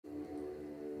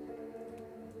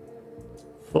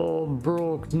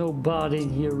Fallbrook, nobody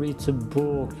here reads a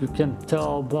book. You can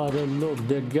tell by the look,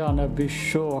 they're gonna be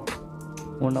shocked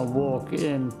when I walk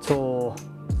in tall,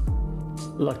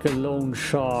 like a lone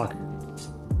shark,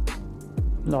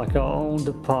 like I own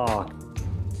the park,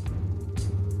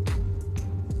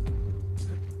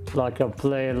 like I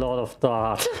play a lot of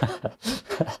dart.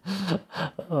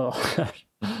 Oh,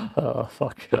 oh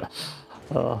fuck.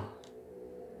 Oh.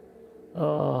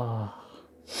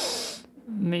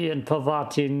 Me and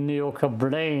Pavati in New York are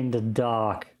brain in the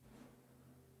dark.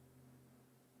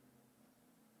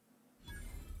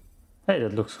 Hey,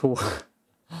 that looks cool.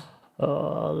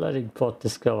 Letting pot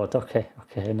discovered. Okay,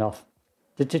 okay, enough.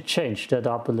 Did you change that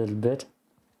up a little bit?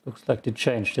 Looks like they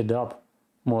changed it up.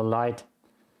 More light.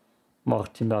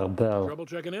 Mortimer Bell. Trouble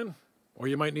checking in? Or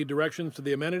you might need directions to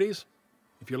the amenities?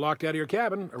 If you're locked out of your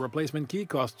cabin, a replacement key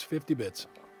costs 50 bits.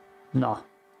 No.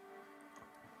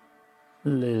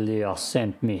 Lilia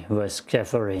sent me. Where's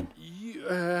Catherine?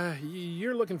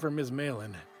 You're looking for Ms.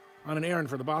 Malin. On an errand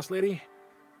for the boss lady?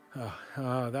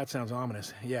 That sounds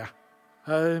ominous. Yeah.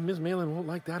 Ms. Malin won't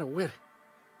like that a whit.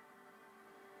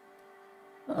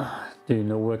 Do you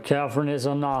know where Catherine is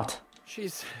or not?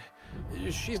 She's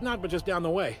not but just down the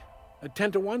way.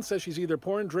 10 to 1 says she's either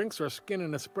pouring drinks or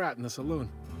skinning a sprat in the saloon.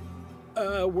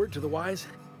 Word to the wise,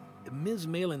 Ms.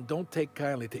 Malin don't take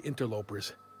kindly to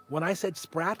interlopers. When I said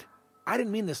sprat, I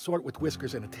didn't mean the sort with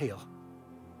whiskers and a tail.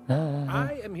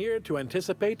 I am here to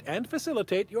anticipate and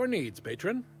facilitate your needs,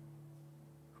 patron.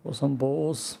 For some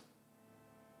balls.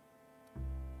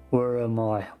 Where am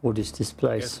I? What is this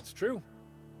place? Yes, it's true.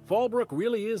 Fallbrook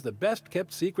really is the best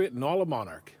kept secret in all of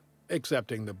Monarch,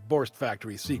 excepting the Borst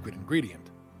Factory's secret ingredient.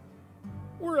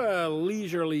 We're a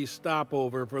leisurely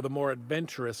stopover for the more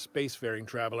adventurous spacefaring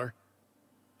traveler.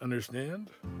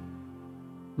 Understand?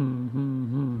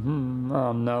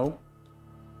 No.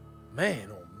 Man,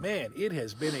 oh man, it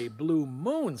has been a blue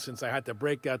moon since I had to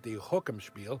break out the hook'em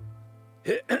spiel.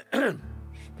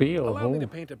 Spiel? Allow me to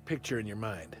paint a picture in your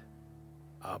mind.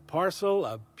 A parcel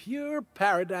of pure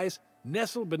paradise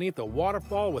nestled beneath a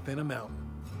waterfall within a mountain.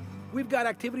 We've got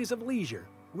activities of leisure.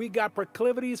 We got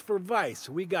proclivities for vice.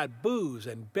 We got booze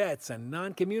and bets and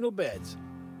non-communal beds.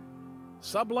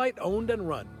 Sublight owned and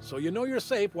run, so you know you're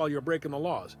safe while you're breaking the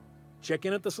laws. Check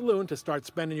in at the saloon to start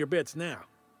spending your bits now.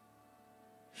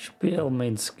 Spiel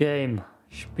means game.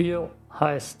 Spiel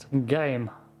heißt game.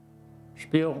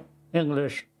 Spiel,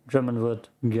 English, German word,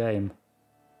 game.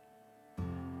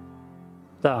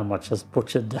 Damn, I just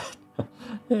butchered that.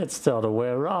 It's the other way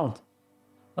around.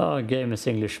 Oh, game is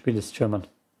English, Spiel is German.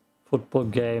 Football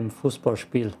game,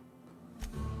 Fußballspiel.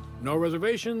 No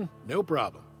reservation, no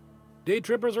problem. Day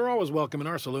trippers are always welcome in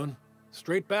our saloon.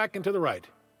 Straight back and to the right.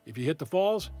 If you hit the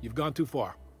falls, you've gone too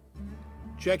far.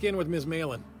 Check in with Ms.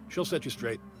 Malin. She'll set you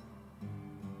straight.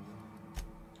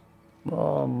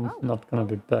 Not gonna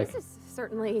be back. This is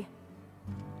certainly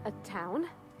a town,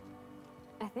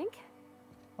 I think.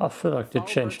 I feel like they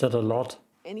changed that a lot.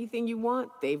 Anything you want,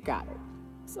 they've got it.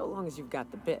 So long as you've got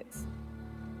the bits.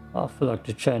 I feel like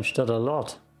they changed that a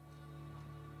lot.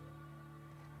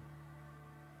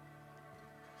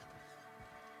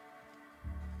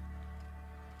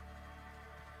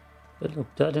 But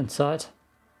look, that inside.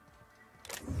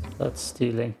 That's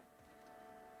stealing.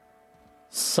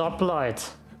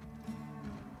 Sublight.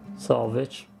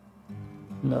 Salvage.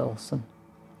 Nelson.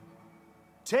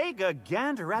 Take a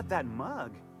gander at that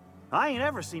mug. I ain't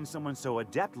ever seen someone so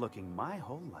adept looking my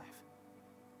whole life.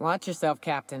 Watch yourself,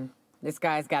 Captain. This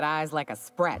guy's got eyes like a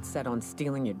sprat set on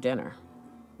stealing your dinner.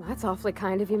 That's awfully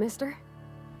kind of you, mister.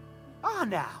 Oh,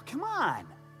 now, come on.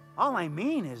 All I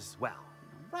mean is, well,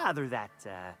 rather that,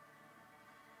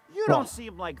 you don't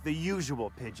seem like the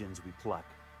usual pigeons we pluck.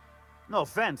 No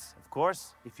offense, of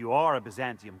course, if you are a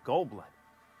Byzantium goldblood.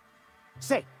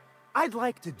 Say, I'd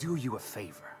like to do you a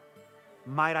favor.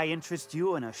 Might I interest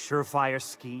you in a surefire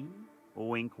scheme?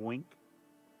 Wink, wink.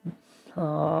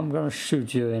 I'm gonna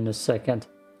shoot you in a second.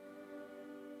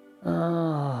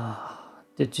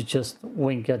 Did you just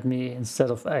wink at me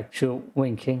instead of actual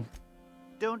winking?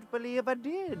 Don't believe I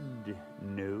did.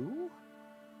 No?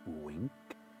 Wink.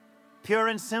 Pure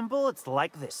and simple, it's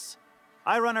like this.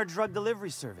 I run our drug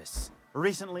delivery service.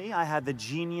 Recently, I had the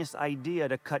genius idea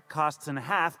to cut costs in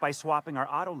half by swapping our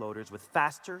autoloaders with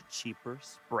faster, cheaper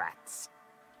sprats.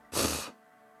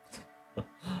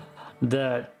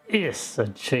 That is a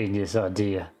genius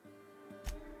idea.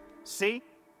 See?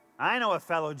 I know a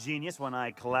fellow genius when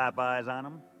I clap eyes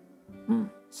on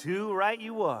him. Too right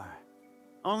you are.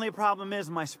 Only problem is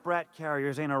my sprat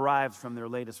carriers ain't arrived from their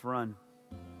latest run.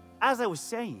 As I was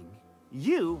saying,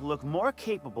 you look more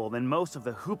capable than most of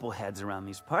the hoople heads around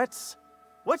these parts.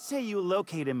 What say you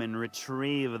locate him and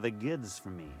retrieve the goods for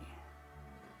me?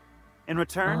 In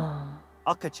return,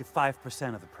 I'll cut you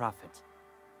 5% of the profit.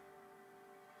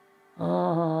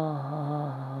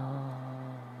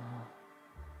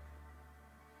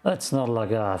 That's not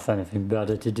like I have anything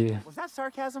better to do. Was that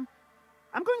sarcasm?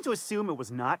 I'm going to assume it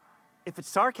was not. If it's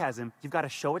sarcasm, you've got to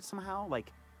show it somehow,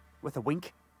 like with a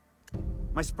wink.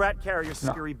 My sprat carriers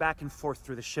scurry back and forth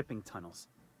through the shipping tunnels.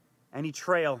 Any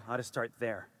trail ought to start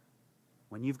there.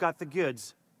 When you've got the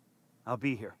goods, I'll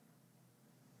be here.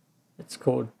 It's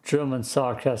called German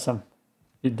sarcasm.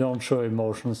 You don't show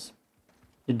emotions.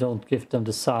 You don't give them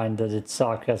the sign that it's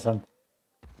sarcasm.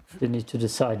 They need to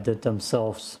decide that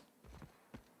themselves.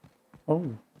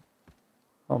 Oh,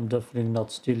 I'm definitely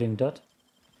not stealing that.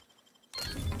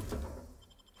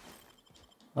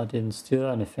 I didn't steal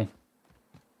anything.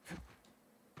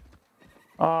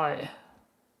 I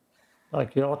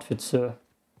like your outfit, sir.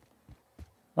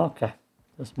 Okay,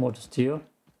 there's more to steal.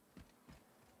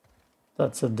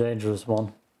 That's a dangerous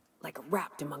one. Like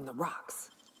wrapped among the rocks.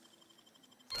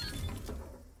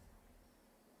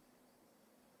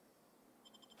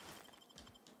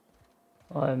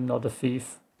 I'm not a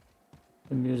thief.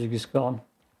 The music is gone.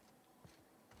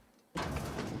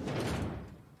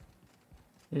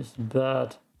 It's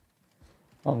bad.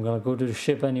 I'm gonna go to the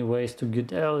ship anyways to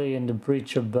get Ellie and the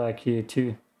Breacher back here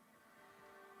too.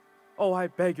 Oh, I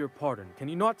beg your pardon. Can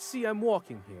you not see I'm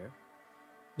walking here?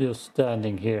 You're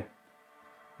standing here.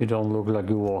 You don't look like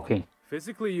you're walking.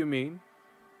 Physically, you mean?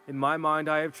 In my mind,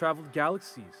 I have traveled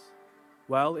galaxies.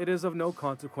 Well, it is of no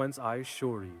consequence, I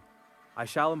assure you. I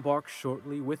shall embark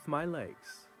shortly with my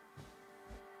legs.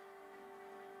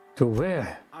 To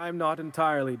where? I'm not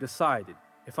entirely decided.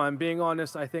 If I'm being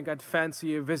honest, I think I'd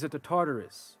fancy a visit to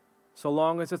Tartarus, so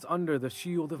long as it's under the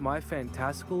shield of my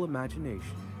fantastical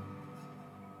imagination.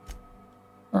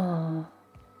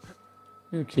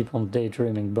 You keep on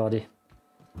daydreaming, buddy.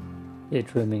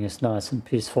 Daydreaming is nice and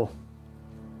peaceful.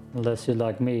 Unless you're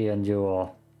like me and you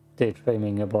are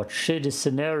daydreaming about shitty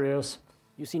scenarios.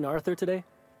 You seen Arthur today?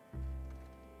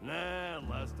 Nah,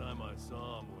 last time I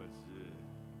saw him was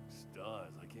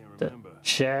stars. I can't The remember.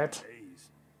 chat?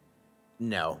 Days.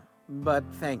 No, but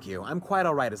thank you. I'm quite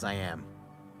alright as I am.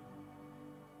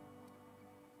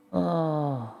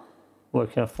 Where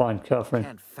can I find Catherine?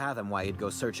 Can't fathom why you'd go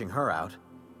searching her out.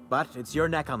 But it's your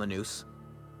neck on the noose.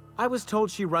 I was told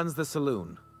she runs the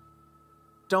saloon.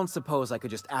 Don't suppose I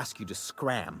could just ask you to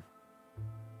scram.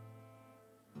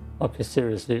 Okay,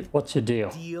 seriously, what's your deal?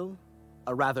 Deal?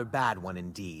 A rather bad one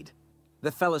indeed.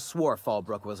 The fella swore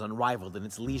Fallbrook was unrivaled in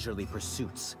its leisurely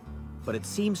pursuits. But it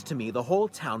seems to me the whole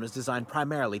town is designed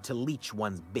primarily to leech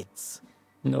one's bits.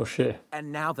 No shit.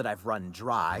 And now that I've run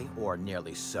dry, or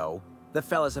nearly so, the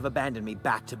fellas have abandoned me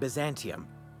back to Byzantium.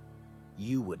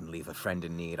 You wouldn't leave a friend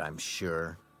in need, I'm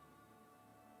sure.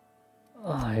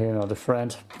 You're not a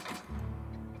friend.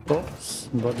 Oops,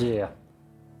 but yeah.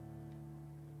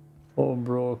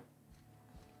 Fallbrook.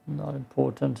 Not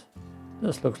important.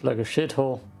 This looks like a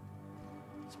shithole.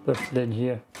 Especially in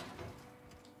here.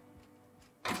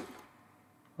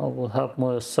 I will help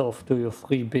myself to your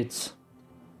free bits.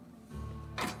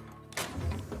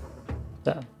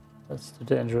 Damn, that's too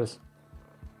dangerous.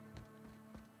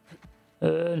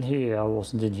 In here, I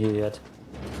wasn't in here yet.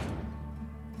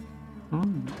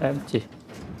 Empty.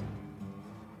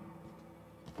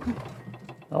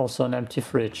 Also an empty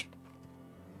fridge.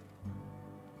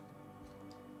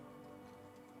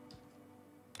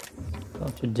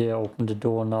 Don't you dare open the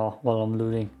door now while I'm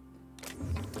looting.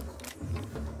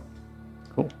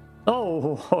 Cool.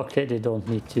 Oh, okay, they don't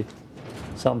need to.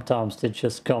 Sometimes they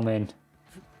just come in.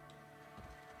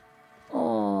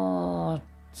 Oh,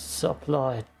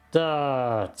 supply.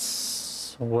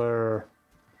 That's where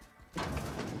I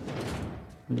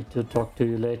need to talk to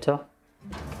you later.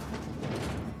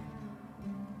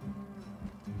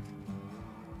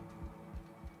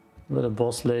 Where the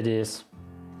boss lady is.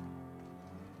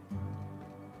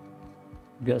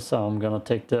 Guess I'm gonna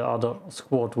take the other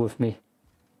squad with me.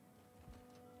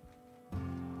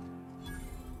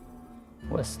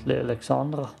 Wesley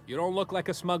Alexandra. You don't look like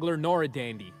a smuggler nor a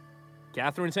dandy.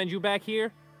 Catherine send you back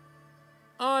here?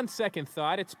 On second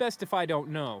thought, it's best if I don't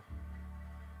know.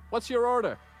 What's your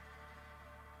order?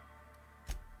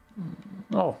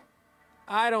 Oh.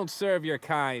 I don't serve your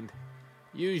kind.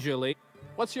 Usually.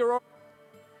 What's your order?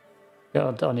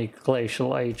 Got any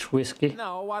glacial age whiskey?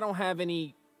 No, I don't have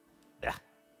any... Ugh.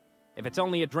 If it's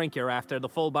only a drink you're after, the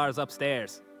full bar's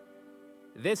upstairs.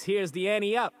 This here's the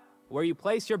ante up, where you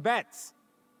place your bets.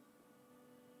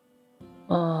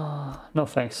 No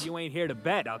thanks. If you ain't here to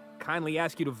bet, I'll kindly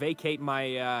ask you to vacate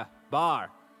my, bar.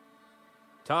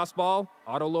 Tossball,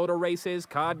 autoloader races,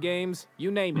 card games,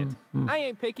 you name it. I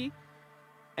ain't picky.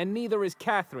 And neither is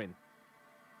Catherine.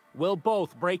 We'll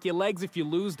both break your legs if you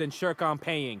lose, then shirk on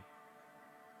paying.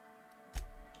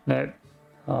 No,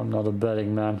 I'm not a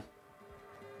betting man.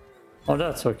 Oh,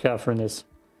 that's where Catherine is.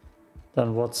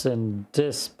 Then what's in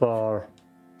this bar?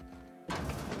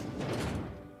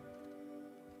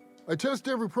 I test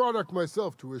every product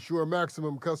myself to assure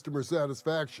maximum customer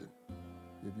satisfaction.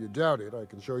 If you doubt it, I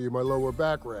can show you my lower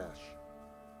back rash.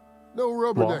 No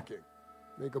rubbernecking.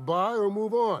 Make a buy or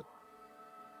move on.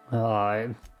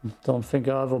 I don't think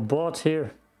I ever bought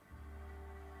here.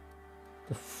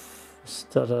 Is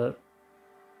that a...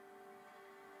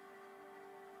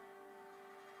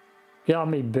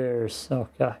 Gummy bears,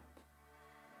 okay.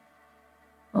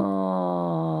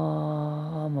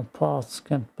 My parts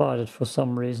can't buy it for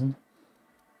some reason.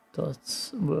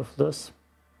 That's worthless.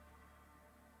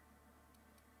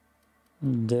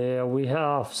 There we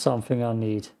have something I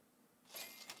need.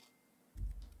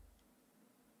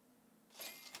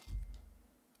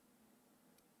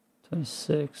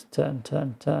 $26, $10,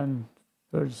 $10, $10,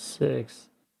 $36,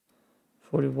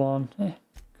 $41.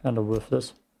 Kind of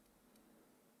worthless.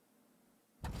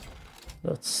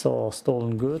 That's all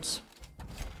stolen goods.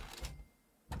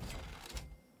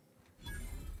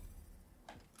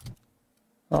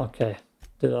 Okay,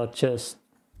 did I just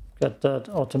get that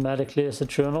automatically as a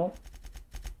journal?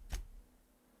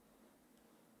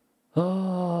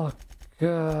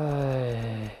 Okay.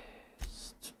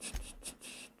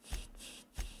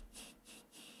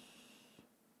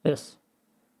 Yes.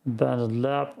 Abandoned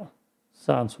lab.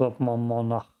 Sounds what my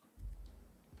monarch.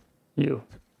 You.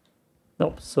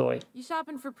 Nope, sorry. You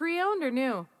shopping for pre-owned or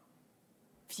new?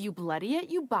 If you bloody it,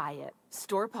 you buy it.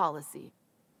 Store policy.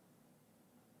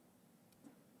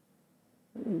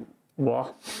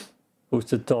 What? Who's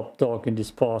the top dog in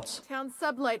these parts? Town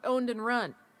sublight owned and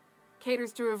run.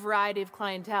 Caters to a variety of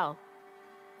clientele.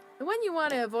 The one you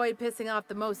want to avoid pissing off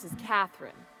the most is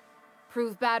Catherine.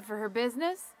 Prove bad for her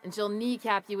business, and she'll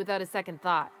kneecap you without a second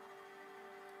thought.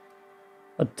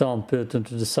 A town built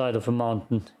into the side of a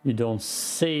mountain. You don't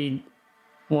see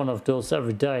one of those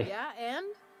every day. Yeah, and?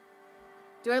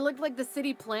 Do I look like the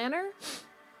city planner?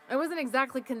 I wasn't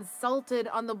exactly consulted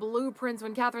on the blueprints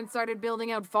when Catherine started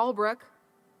building out Fallbrook.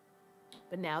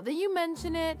 But now that you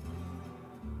mention it,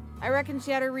 I reckon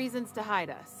she had her reasons to hide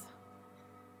us.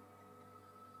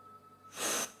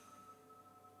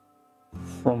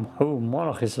 From whom?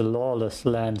 Monarch is a lawless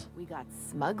land. We got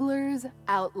smugglers,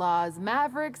 outlaws,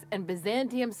 mavericks, and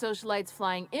Byzantium socialites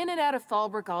flying in and out of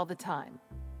Fallbrook all the time.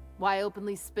 Why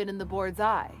openly spit in the board's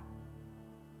eye?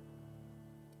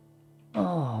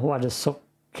 Oh, what is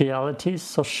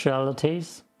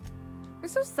socialities? They're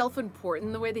so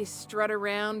self-important the way they strut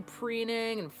around,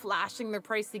 preening and flashing their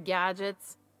pricey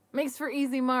gadgets. Makes for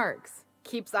easy marks.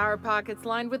 Keeps our pockets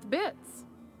lined with bits.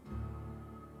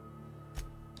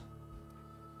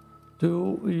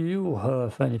 Do you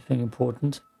have anything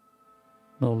important?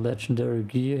 No legendary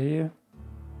gear here?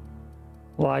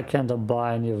 Why can't I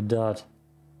buy any of that?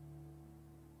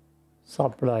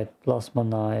 Sublight plasma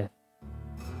knife.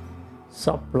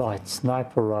 Sublight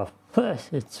sniper rifle.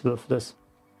 It's worthless.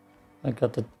 I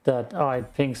got that eye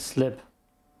pink slip.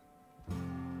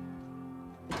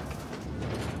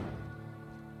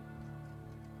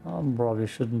 I probably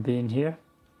shouldn't be in here.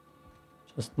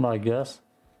 Just my guess.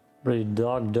 Pretty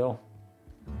dark though.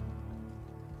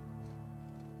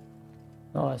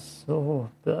 Nice. Oh,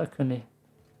 balcony.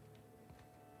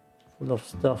 Full of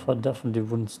stuff I definitely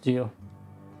wouldn't steal.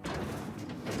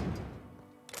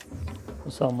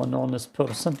 Because I'm an honest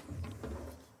person.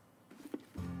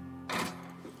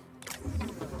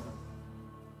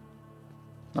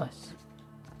 Nice.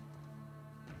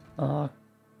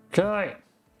 Okay.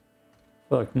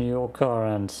 Fuck New York car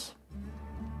ends.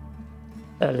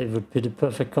 Ellie would be the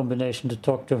perfect combination to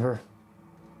talk to her.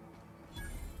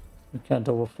 You can't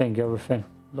overthink everything.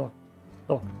 Look,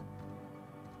 look.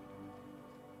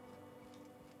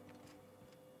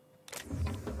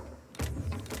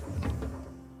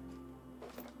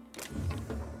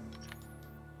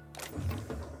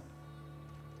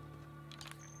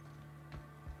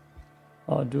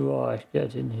 How do I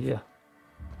get in here?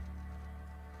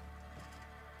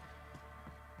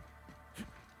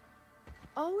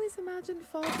 Always imagined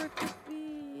Fallbrook would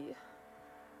be...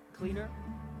 cleaner.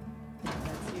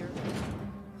 Fancier.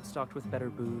 Stocked with better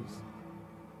booze.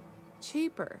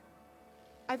 cheaper.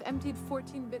 I've emptied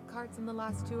 14-bit carts in the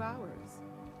last 2 hours.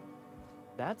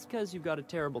 That's because you've got a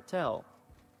terrible tell.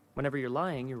 Whenever you're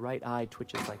lying, your right eye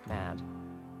twitches like mad.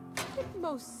 It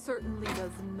most certainly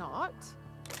does not.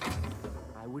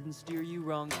 I wouldn't steer you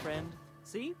wrong, friend.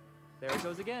 See? There it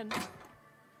goes again.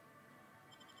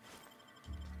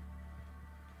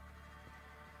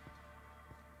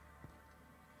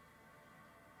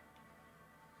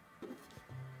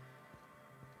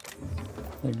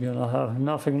 They're gonna have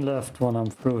nothing left when I'm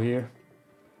through here.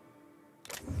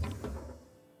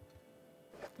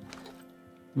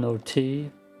 No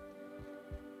tea.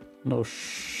 No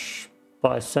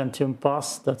Byzantium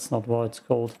pass. That's not what it's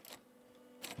called.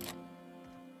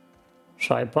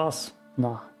 Shy pass?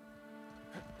 Nah.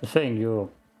 The thing you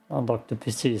unlock the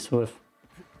PCs with.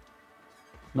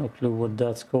 No clue what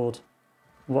that's called.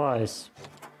 Wise.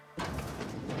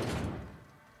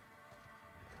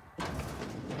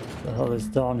 The hell is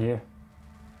down here?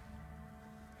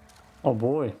 Oh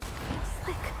boy.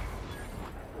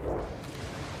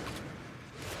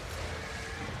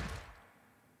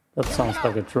 That sounds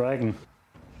like a dragon.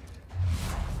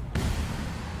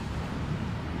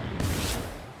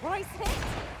 Royce hit.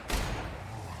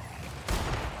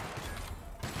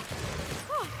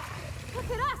 Oh,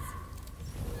 look at us.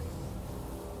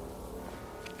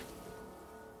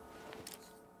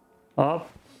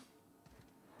 Up.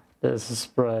 There's a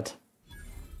spread.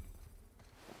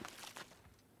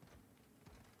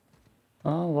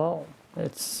 Oh well,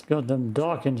 it's goddamn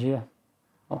dark in here.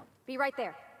 Oh, Be right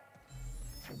there.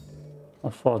 I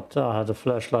thought I had a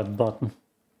flashlight button.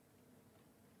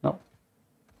 No.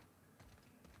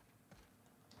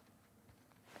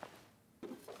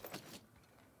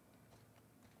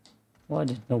 Why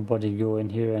did nobody go in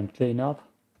here and clean up?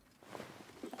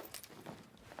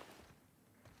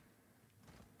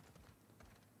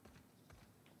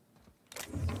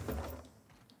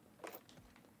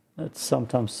 It's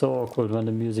sometimes so awkward when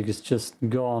the music is just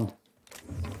gone.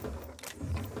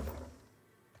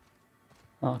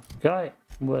 Okay,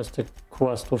 where's the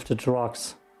quest with the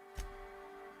drugs?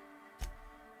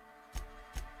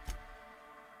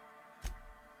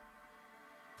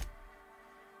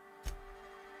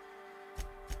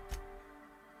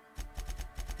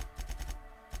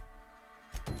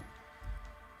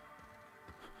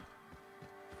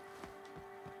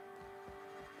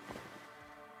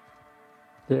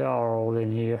 They are all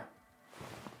in here,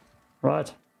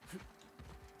 right?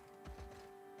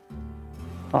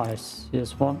 Nice.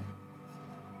 Here's one.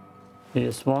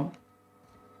 Here's one.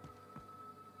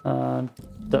 And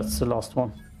that's the last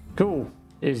one. Cool.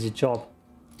 Easy job.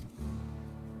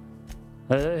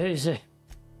 Easy.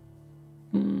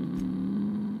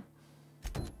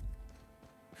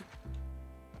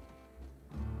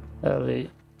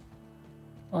 Ellie.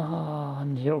 Ah,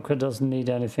 Nyoka doesn't need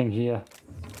anything here.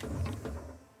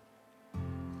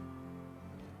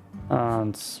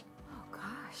 And Oh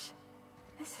gosh,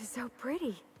 this is so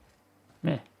pretty.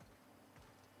 meh.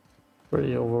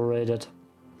 Pretty overrated.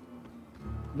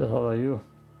 The hell are you?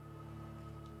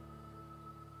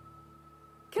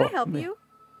 Can I Fuck help me. you?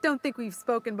 Don't think we've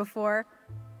spoken before.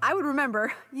 I would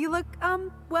remember. You look,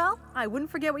 well, I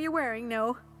wouldn't forget what you're wearing,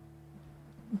 no.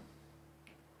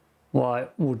 Why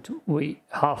would we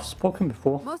have spoken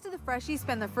before? Most of the freshies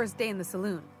spend their first day in the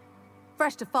saloon.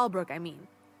 Fresh to Fallbrook, I mean.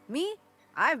 Me?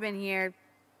 I've been here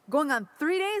going on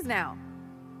 3 days now.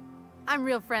 I'm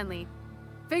real friendly.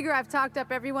 Figure I've talked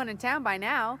up everyone in town by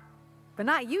now. But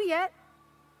not you yet.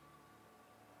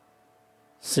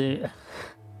 See,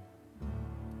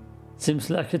 seems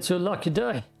like it's your lucky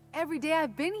day. Every day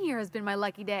I've been here has been my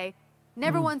lucky day.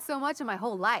 Never won so much in my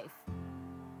whole life.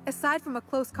 Aside from a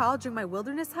close call during my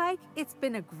wilderness hike, it's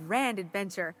been a grand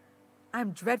adventure.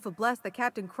 I'm dreadful blessed that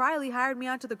Captain Criley hired me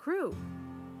onto the crew.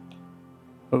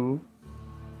 Oh,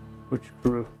 which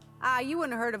crew? Ah, you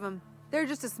wouldn't have heard of them. They're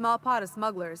just a small pot of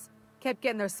smugglers. Kept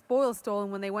getting their spoils stolen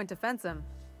when they went to fence them.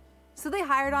 So they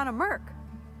hired on a merc.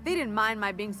 They didn't mind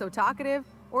my being so talkative,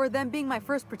 or them being my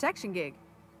first protection gig.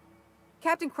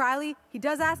 Captain Criley, he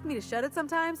does ask me to shut it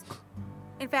sometimes.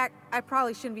 In fact, I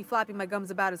probably shouldn't be flapping my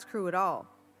gums about his crew at all.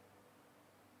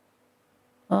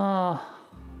 I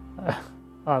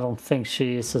don't think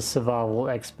she is a survival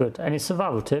expert. Any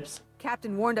survival tips?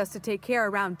 Captain warned us to take care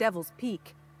around Devil's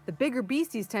Peak. The bigger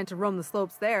beasties tend to roam the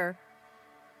slopes there.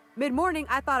 Mid-morning,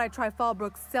 I thought I'd try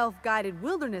Fallbrook's self-guided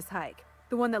wilderness hike,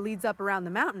 the one that leads up around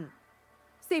the mountain.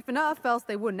 Safe enough, else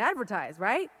they wouldn't advertise,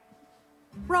 right?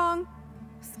 Wrong.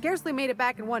 Scarcely made it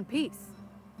back in one piece.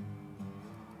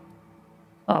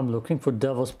 I'm looking for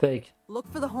Devil's Peak.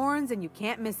 Look for the horns and you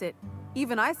can't miss it.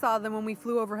 Even I saw them when we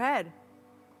flew overhead.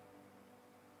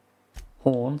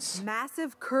 Horns?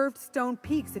 Massive curved stone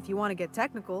peaks if you want to get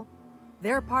technical.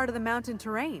 They're part of the mountain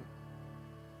terrain.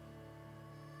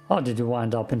 How did you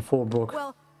wind up in Fallbrook?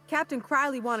 Well, Captain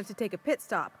Criley wanted to take a pit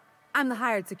stop. I'm the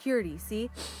hired security, see?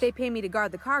 They pay me to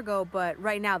guard the cargo, but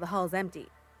right now the hull's empty.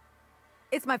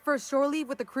 It's my first shore leave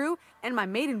with the crew, and my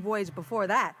maiden voyage before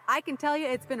that. I can tell you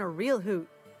it's been a real hoot.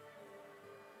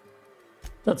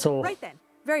 That's all. Right then.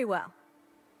 Very well.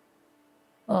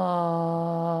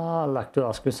 I'd like to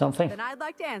ask you something. Then I'd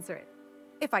like to answer it.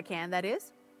 If I can, that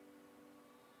is.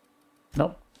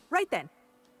 Nope. Right then.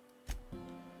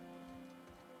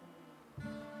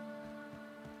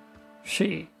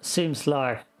 She seems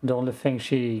like the only thing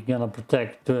she gonna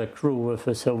protect the crew with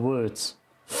is her words.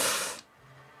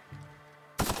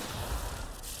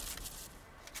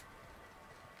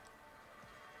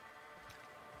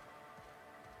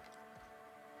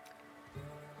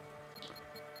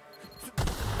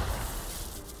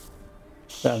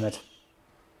 Damn it.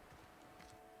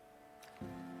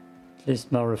 At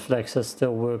least my reflexes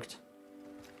still worked.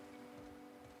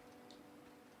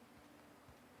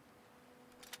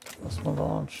 Plasma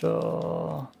launcher.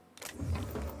 No,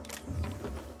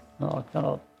 I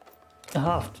cannot. I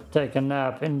have to take a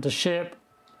nap in the ship.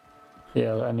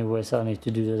 Yeah, anyways, I need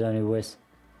to do that anyways.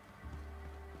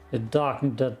 It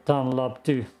darkened that tunnel up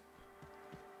too.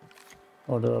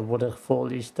 Or the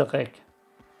waterfall Easter egg.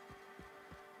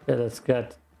 Okay, let's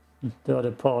get the other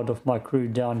part of my crew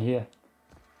down here.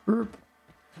 Oop.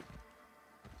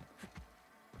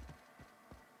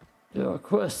 There are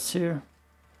quests here.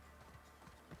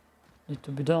 Need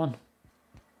to be done.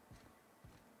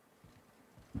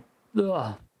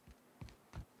 Ugh.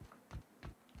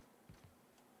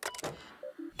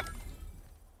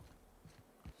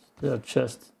 Still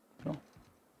chest. No.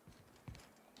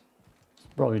 It's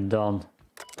probably down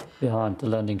behind the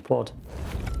landing pod.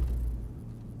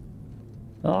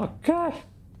 Okay.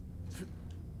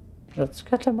 Let's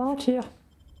get them out here.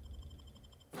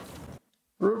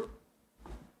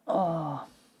 Ah.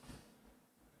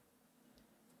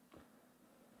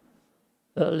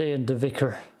 Ellie and the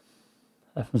Vicar.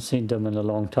 Haven't seen them in a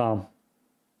long time.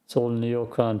 It's all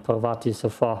Nyoka and Parvati so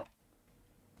far.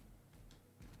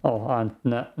 Oh, I'm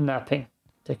napping.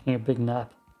 Taking a big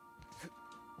nap.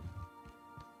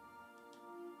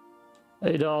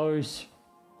 8 hours.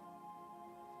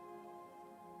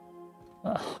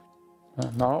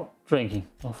 Now drinking,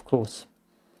 of course.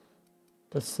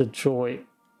 That's the joy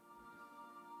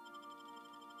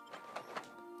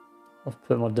of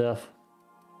Permadeath.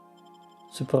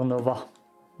 Supernova,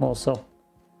 also.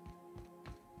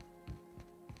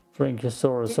 Drink your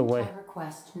sorrows away. Didn't I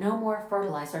request no more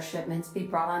fertilizer shipments be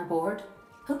brought on board?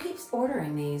 Who keeps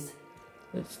ordering these?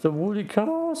 It's the woolly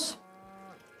cows.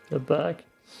 They're back.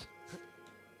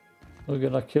 We're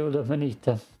gonna kill them and eat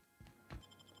them.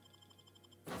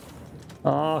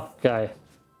 Okay.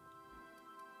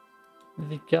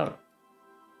 Vicar.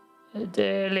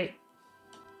 Daily.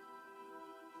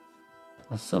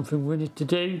 That's something we need to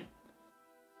do.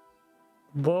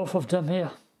 Both of them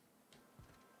here.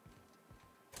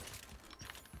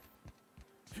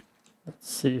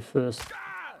 Let's see first.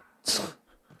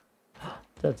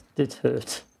 That did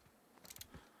hurt.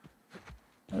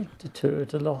 That did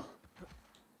hurt a lot.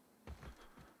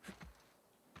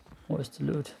 Where's the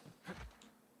loot?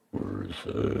 Where is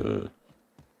it?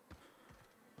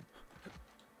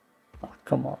 Oh,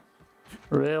 come on.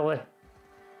 Really?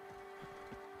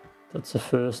 That's the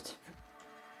first.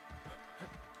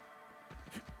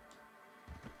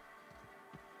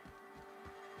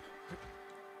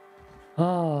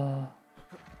 Ah.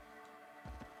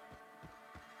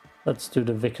 Let's do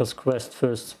the Vicar's quest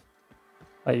first.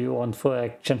 Are you on for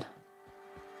action?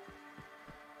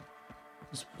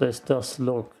 This place does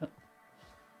look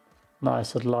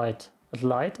nice at light. At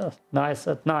light? Nice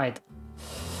at night.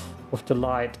 With the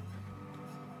light.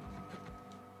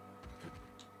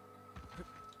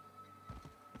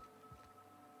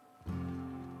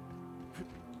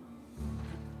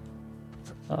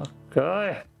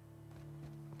 Okay.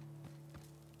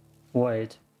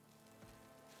 Wait.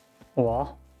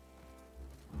 What?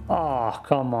 Oh,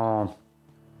 come on.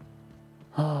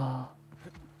 Ah.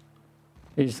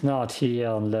 He's not here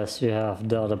unless you have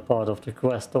the other part of the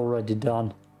quest already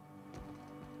done.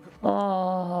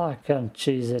 Oh, I can't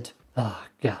cheese it. Oh,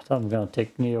 God, I'm gonna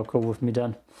take Nyoka with me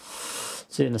then.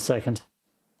 See you in a second.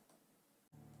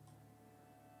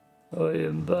 I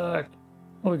am back.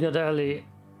 We got Ellie.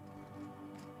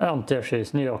 And there she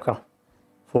is, Nyoka.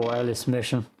 For Ellie's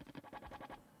mission.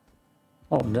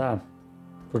 Oh, damn.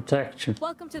 Protection.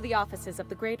 Welcome to the offices of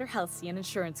the Greater Halcyon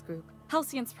Insurance Group,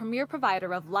 Halcyon's premier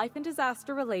provider of life and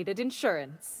disaster-related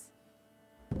insurance.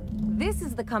 This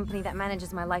is the company that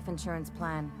manages my life insurance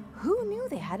plan. Who knew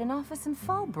they had an office in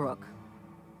Fallbrook?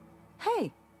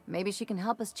 Hey, maybe she can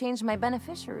help us change my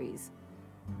beneficiaries.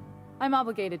 I'm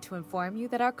obligated to inform you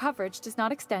that our coverage does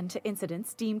not extend to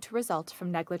incidents deemed to result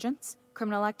from negligence,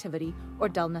 criminal activity, or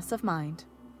dullness of mind.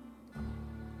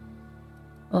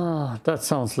 Ah, that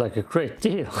sounds like a great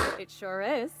deal. It sure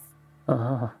is.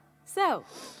 Uh-huh. So,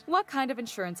 what kind of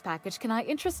insurance package can I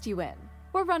interest you in?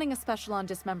 We're running a special on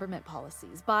dismemberment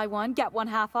policies. Buy one, get one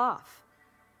half off.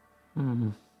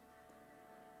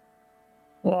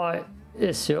 Why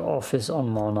is your office on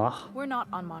Monarch? We're not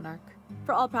on Monarch.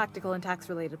 For all practical and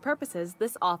tax-related purposes,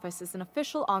 this office is an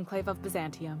official enclave of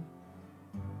Byzantium.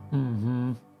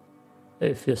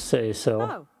 If you say so.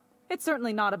 Oh, it's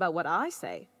certainly not about what I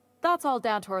say. That's all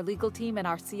down to our legal team and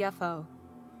our CFO.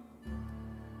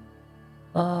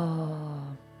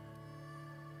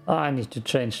 I need to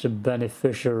change the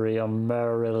beneficiary on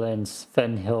Marilyn's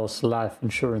Fenhill's life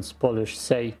insurance policy.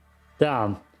 Say,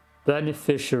 damn,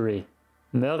 beneficiary.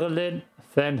 Marilyn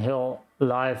Fenhill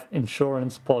life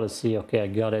insurance policy. Okay, I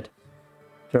got it.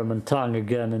 German tongue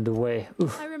again in the way.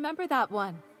 Oof. I remember that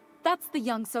one. That's the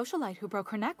young socialite who broke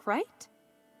her neck, right?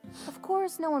 Of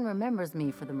course, no one remembers me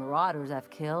for the marauders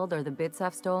I've killed or the bits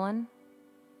I've stolen.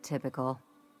 Typical.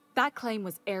 That claim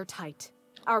was airtight.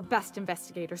 Our best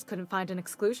investigators couldn't find an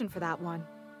exclusion for that one.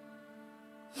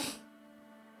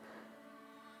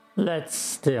 Let's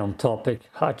stay on topic.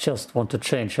 I just want to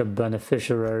change her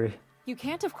beneficiary. You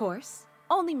can't, of course.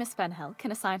 Only Miss Fenhill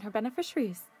can assign her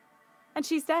beneficiaries. And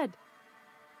she's dead.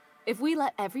 If we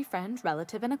let every friend,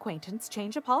 relative, and acquaintance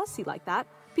change a policy like that,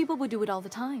 people would do it all the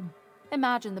time.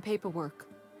 Imagine the paperwork.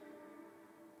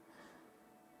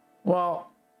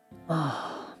 Well,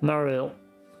 Mariel,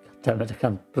 damn it, I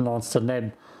can't pronounce the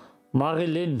name.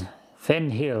 Marilyn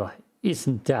Fenhill,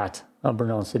 isn't that? I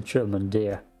pronounce it German,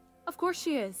 dear. Of course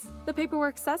she is. The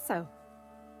paperwork says so.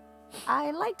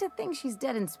 I like to think she's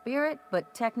dead in spirit,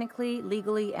 but technically,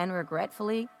 legally, and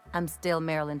regretfully, I'm still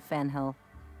Marilyn Fenhill.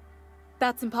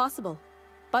 That's impossible.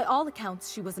 By all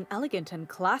accounts, she was an elegant and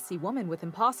classy woman with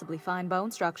impossibly fine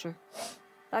bone structure.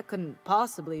 That couldn't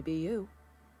possibly be you.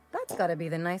 That's gotta be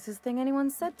the nicest thing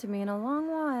anyone's said to me in a long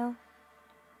while.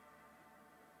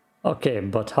 Okay,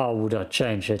 but how would I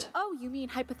change it? Oh, you mean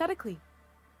hypothetically?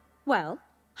 Well,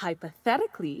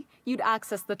 hypothetically, you'd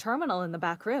access the terminal in the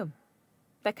back room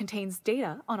that contains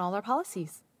data on all our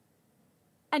policies.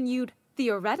 And you'd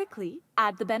theoretically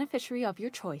add the beneficiary of your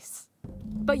choice.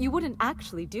 But you wouldn't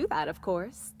actually do that, of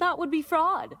course. That would be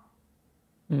fraud.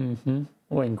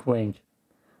 Wink, wink.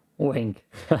 Wink.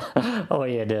 Oh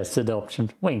yeah, there's the option.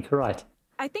 Wink, right.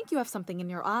 I think you have something in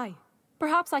your eye.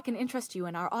 Perhaps I can interest you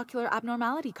in our ocular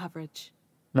abnormality coverage.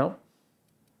 No.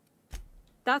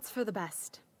 That's for the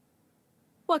best.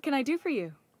 What can I do for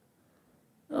you?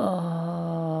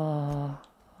 I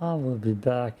will be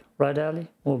back. Right, Ellie?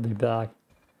 We'll be back.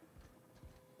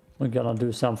 We're gonna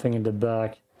do something in the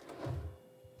back.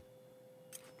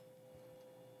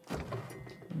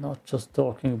 Not just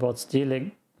talking about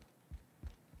stealing.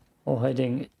 Or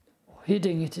hiding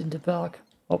it in the back.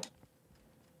 Oh.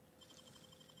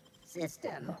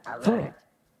 System alert.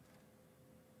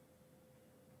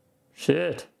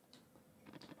 Shit.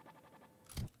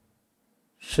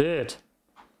 Shit.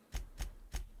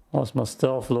 How's my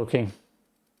stealth looking?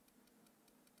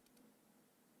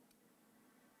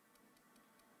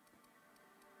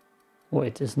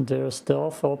 Wait, isn't there a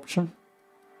stealth option?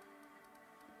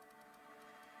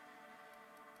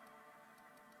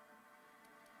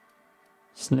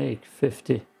 Sneak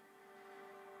 50.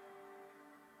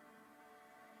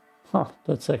 Huh,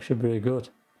 that's actually pretty good.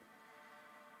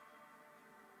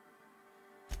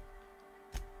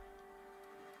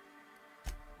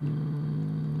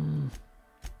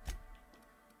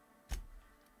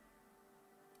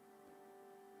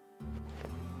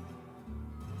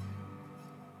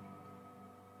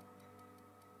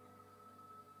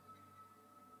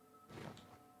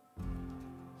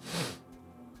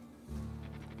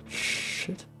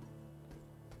 Shit.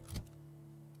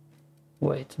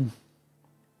 Wait.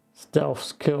 Stealth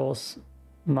skills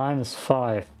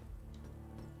 -5.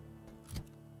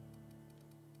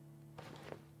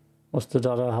 Was the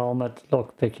other helmet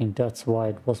lockpicking? That's why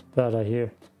it was better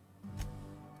here.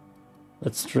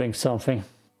 Let's drink something.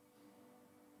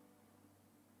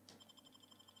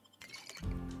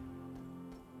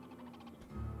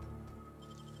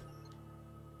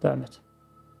 Damn it.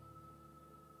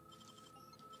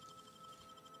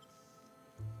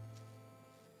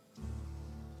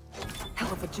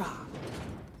 Hell of a job.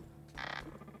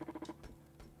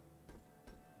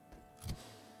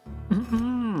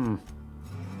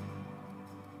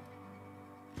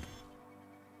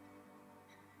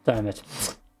 Damn it.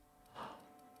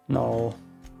 No.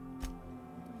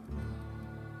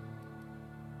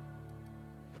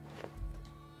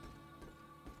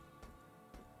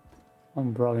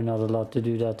 I'm probably not allowed to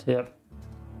do that. Yep.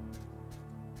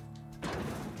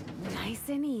 Nice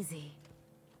and easy.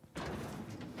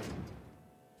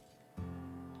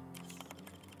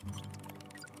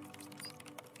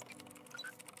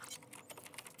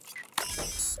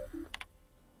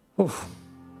 Oof.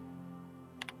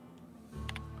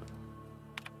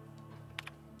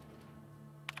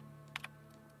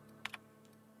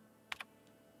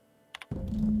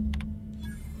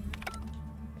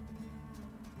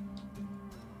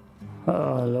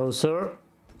 Hello, sir.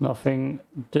 Nothing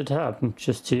did happen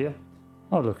just here.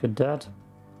 Oh, look at that.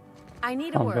 I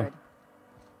need a word.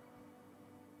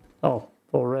 Oh,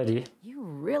 already? You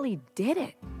really did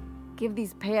it. Give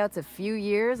these payouts a few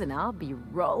years and I'll be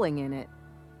rolling in it.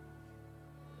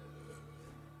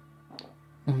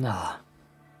 Nah.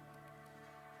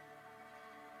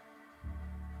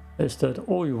 Is that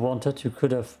all you wanted? You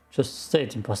could have just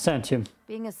stayed in Byzantium.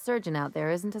 Being a surgeon out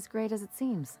there isn't as great as it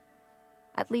seems.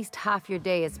 At least half your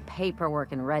day is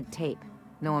paperwork and red tape.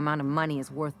 No amount of money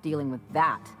is worth dealing with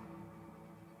that.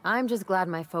 I'm just glad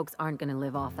my folks aren't gonna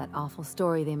live off that awful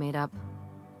story they made up.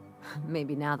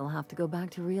 Maybe now they'll have to go back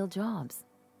to real jobs.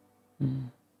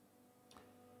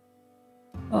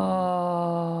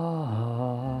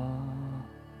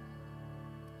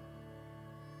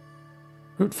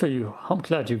 Good for you. I'm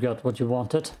glad you got what you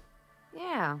wanted.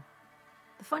 Yeah.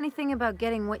 The funny thing about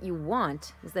getting what you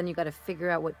want is then you gotta figure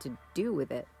out what to do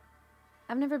with it.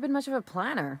 I've never been much of a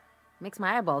planner. Makes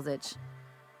my eyeballs itch.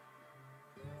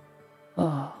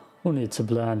 Who needs a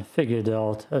plan? Figure it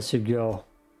out as you go.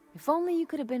 If only you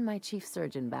could have been my chief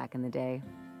surgeon back in the day.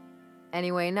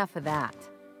 Anyway, enough of that.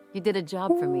 You did a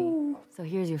job for me, so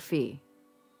here's your fee.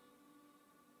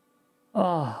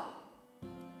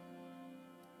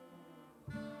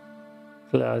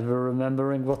 Glad we're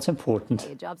remembering what's important.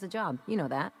 Hey, a job's a job. You know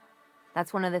that.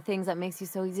 That's one of the things that makes you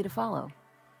so easy to follow.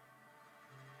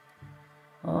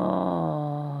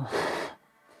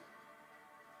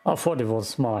 I thought it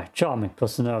was my charming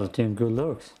personality and good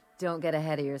looks. Don't get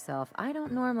ahead of yourself. I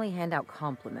don't normally hand out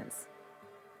compliments.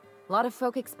 A lot of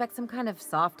folk expect some kind of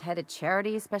soft-headed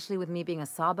charity, especially with me being a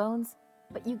sawbones,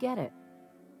 but you get it.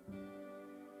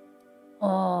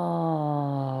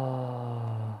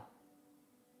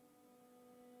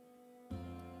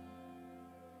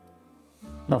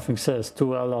 Nothing says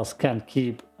two allies can't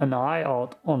keep an eye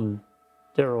out on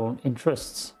their own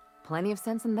interests. Plenty of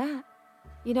sense in that.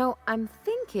 You know, I'm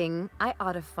thinking I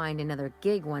ought to find another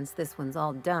gig once this one's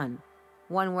all done.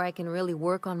 One where I can really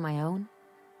work on my own.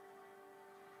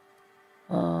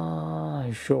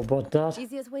 You sure about that? The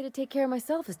easiest way to take care of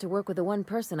myself is to work with the one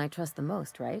person I trust the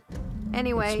most, right?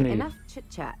 Anyway, enough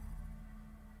chit-chat.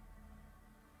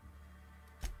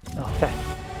 Okay.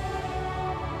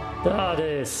 That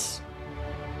is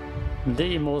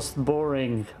the most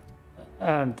boring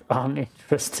and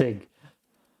uninteresting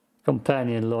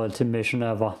companion loyalty mission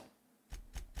ever.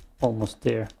 Almost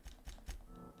there.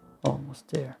 Almost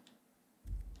there.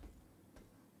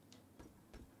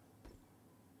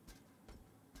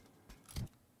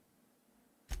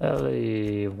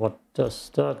 Ellie, what does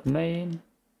that mean?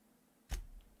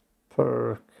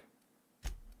 Perk.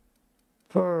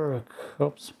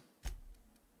 Oops.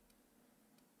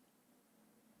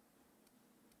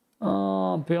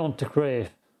 Beyond the grave.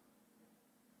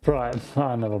 Bribe.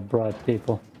 I never bribe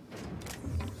people.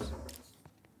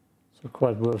 So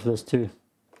quite worthless too.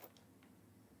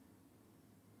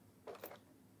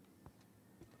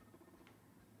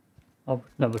 I would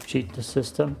never cheat the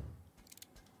system.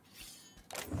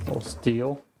 Or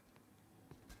steal.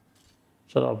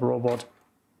 Shut up, robot.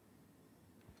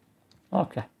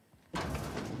 Okay.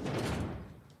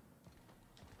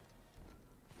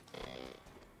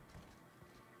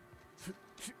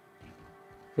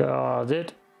 Got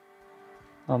it.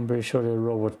 I'm pretty sure the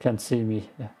robot can't see me.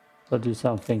 Yeah. I'll do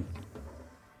something.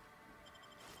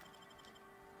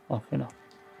 Okay, no.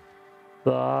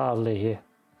 Badly here.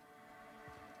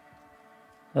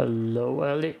 Hello,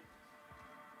 Ellie.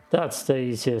 That's the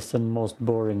easiest and most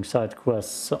boring side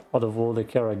quests out of all the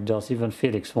characters. Even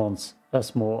Felix wants.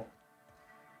 Has more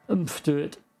oomph to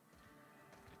it.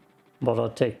 But I'll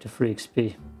take the free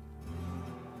XP.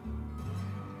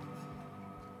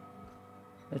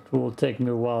 It will take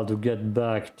me a while to get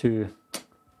back to...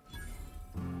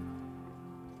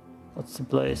 What's the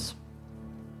place?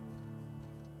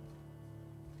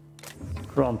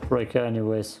 Groundbreaker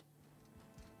anyways.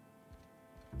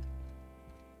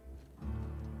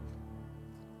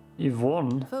 You've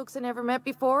won. Folks I never met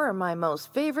before are my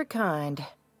most favorite kind.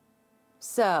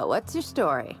 So, what's your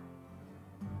story?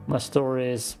 My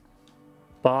story is...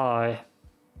 Bye.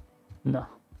 No.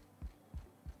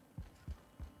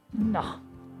 No.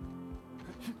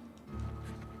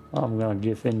 I'm gonna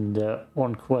give in the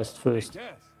one quest first.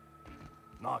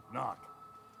 Knock, knock.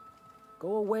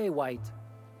 Go away, White.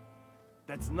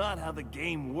 That's not how the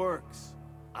game works.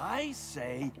 I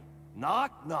say,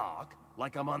 knock, knock,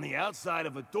 like I'm on the outside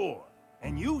of a door.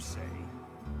 And you say...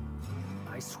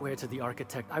 I swear to the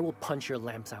architect, I will punch your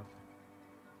lamps out.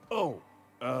 Oh,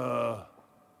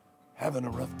 having a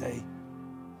rough day?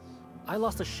 I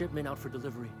lost a shipment out for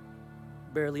delivery.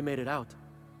 Barely made it out.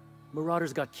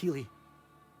 Marauders got Keely.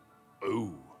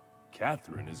 Ooh,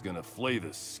 Catherine is gonna flay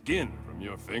the skin from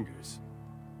your fingers.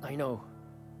 I know.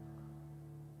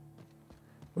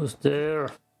 Who's there?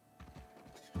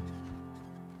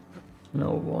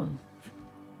 No one.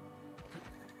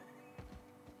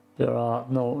 There are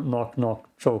no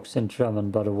knock-knock jokes in German,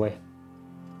 by the way.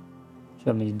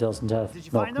 Germany doesn't have Did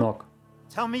you find them? knock-knock.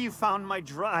 Tell me you found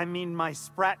my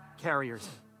sprat carriers.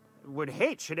 Would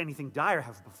hate should anything dire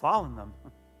have befallen them.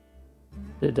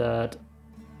 Did that.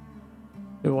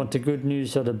 You want the good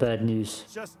news or the bad news?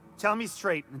 Just tell me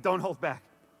straight and don't hold back.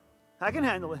 I can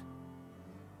handle it.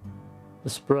 The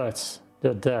sprats,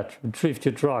 they're dead. Retrieved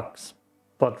your drugs,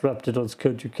 but Raptidons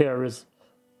killed your carriers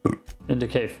in the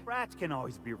cave. Sprats can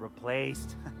always be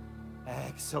replaced.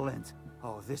 Excellent.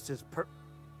 Oh, this is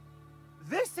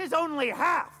This is only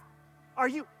half! Are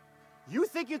you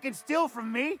think you can steal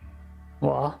from me?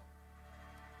 What?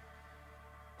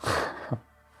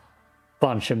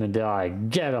 Punch him in the eye.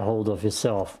 Get a hold of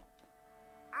yourself.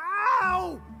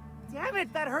 Ow! Damn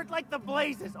it, that hurt like the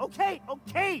blazes. Okay.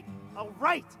 All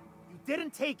right. You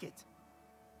didn't take it.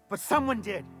 But someone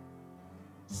did.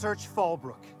 Search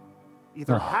Fallbrook.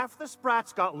 Either half the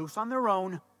sprats got loose on their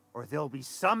own, or there'll be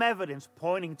some evidence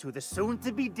pointing to the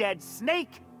soon-to-be-dead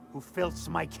snake who filched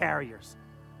my carriers.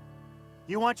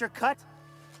 You want your cut?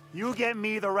 You get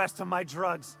me the rest of my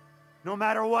drugs, no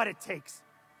matter what it takes.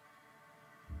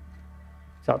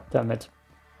 God damn it.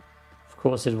 Of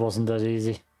course it wasn't that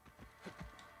easy.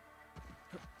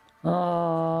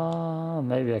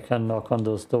 Maybe I can knock on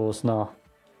those doors now.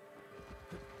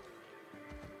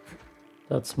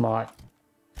 That's my...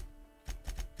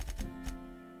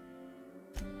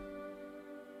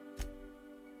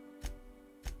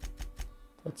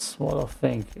 That's what I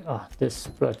think. This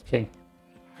spread king.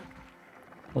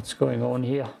 What's going on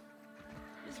here?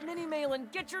 Miss Minnie Malin,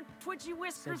 get your twitchy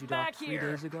whiskers you back docked 3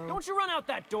 here. days ago? Don't you run out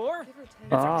that door.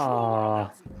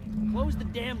 Close the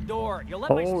damn door. You'll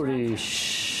let Holy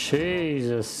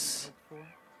Jesus.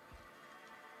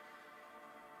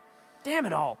 Damn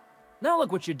it all. Now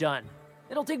look what you've done.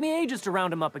 It'll take me ages to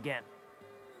round him up again.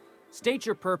 State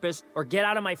your purpose or get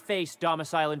out of my face,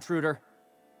 domicile intruder.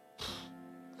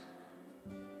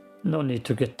 No need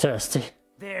to get testy.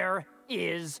 There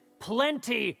is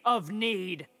plenty of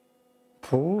need.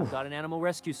 Ooh. I've got an animal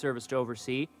rescue service to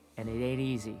oversee, and it ain't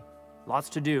easy. Lots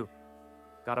to do.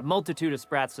 Got a multitude of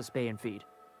sprats to spay and feed.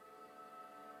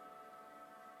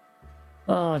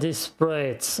 These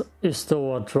sprays is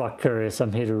store drug carriers.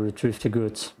 I'm here to retrieve the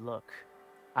goods. Look,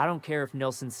 I don't care if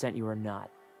Nilsson sent you or not.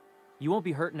 You won't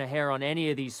be hurting a hair on any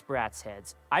of these sprats'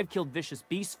 heads. I've killed vicious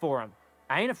beasts for them.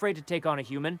 I ain't afraid to take on a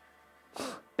human.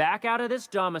 Back out of this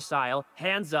domicile,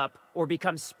 hands up, or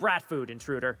become sprat food,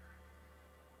 intruder.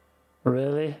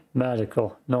 Really?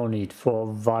 Medical. No need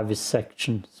for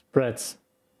vivisection. Spreads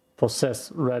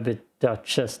possess rabbit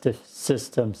digestive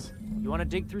systems. You want to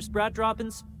dig through sprat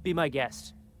droppings? Be my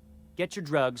guest. Get your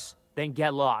drugs, then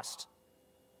get lost.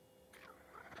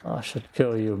 I should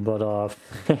kill you, but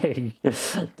fig.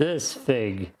 This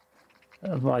fig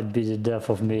might be the death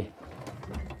of me.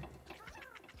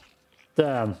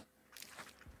 Damn.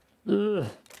 Ugh.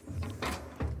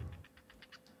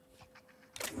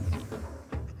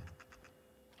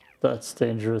 That's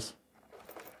dangerous.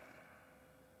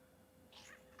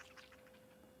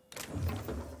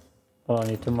 Well, I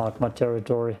need to mark my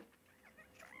territory.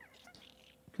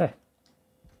 Okay.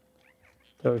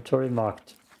 Territory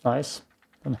marked. Nice.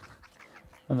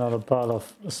 Another pile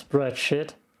of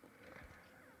spreadsheet.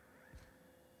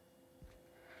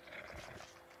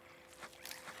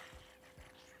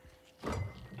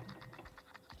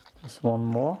 There's one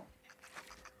more.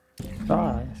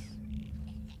 Nice.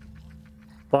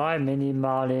 Bye, Mini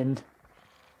Marlin.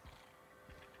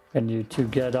 Can you two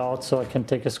get out so I can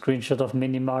take a screenshot of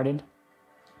Mini Marlin?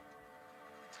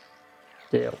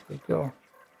 There we go.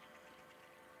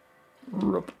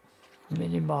 Rup.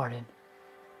 Mini Marlin.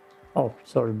 Oh,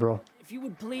 sorry, bro. If you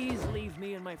would please leave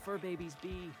me and my fur babies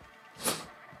be.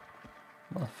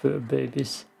 My fur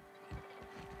babies.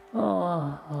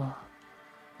 Oh,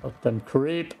 let them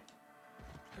creep.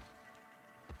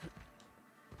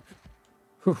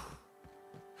 Whew.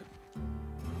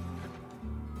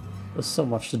 There's so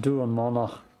much to do on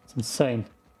Monarch. It's insane.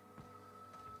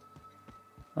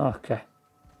 Okay.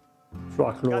 Got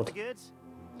Truckload. the goods?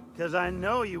 Because I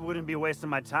know you wouldn't be wasting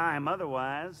my time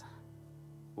otherwise.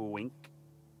 Wink.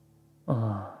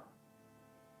 Oh.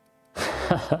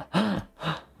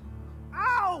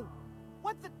 Ow!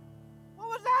 What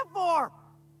was that for?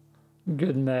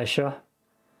 Good measure.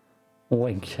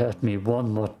 Wink at me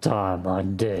one more time, I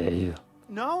dare you.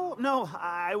 No,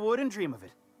 I wouldn't dream of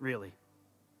it, really.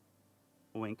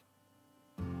 Wink.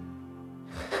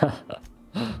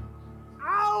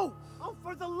 Ow! Oh,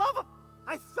 for the love of...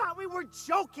 I thought we were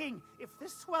joking! If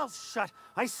this swells shut,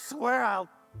 I swear I'll...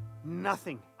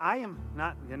 Nothing. I am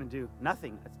not gonna do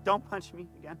nothing. Don't punch me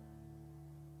again.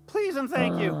 Please and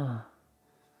thank you.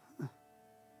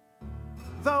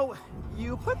 Though,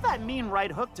 you put that mean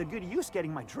right hook to good use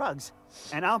getting my drugs,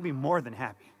 and I'll be more than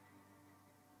happy.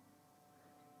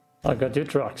 I got your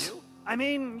drugs. I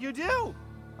mean, you do.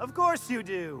 Of course you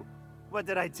do. What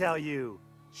did I tell you?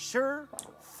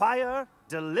 Sure-fire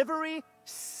delivery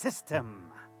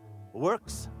system.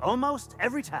 Works almost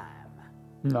every time.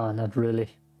 No, not really.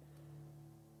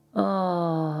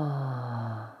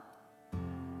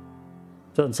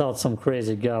 Turns out some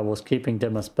crazy guy was keeping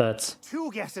them as pets.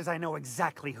 2 guesses I know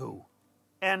exactly who.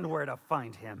 And where to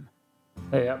find him.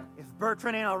 Yeah. If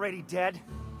Bertrand ain't already dead,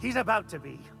 he's about to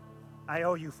be. I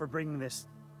owe you for bringing this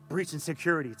breach in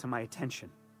security to my attention.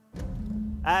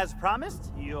 As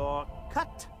promised, your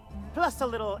cut, plus a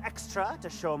little extra to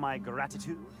show my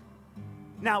gratitude.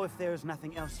 Now, if there's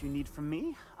nothing else you need from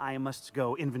me, I must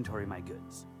go inventory my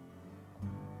goods.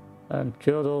 And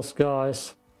kill those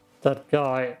guys. That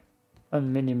guy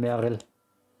and Mini Merrill.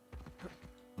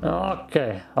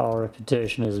 Okay, our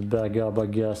reputation is back up, I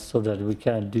guess, so that we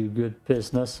can do good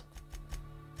business.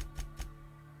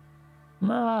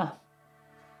 Nah,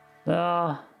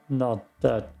 not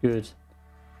that good.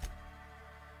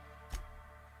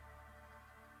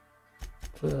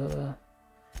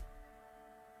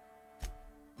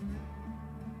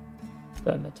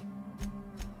 Damn it.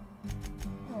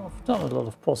 I've done a lot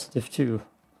of positive too.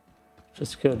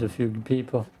 Just killed a few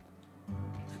people.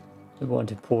 They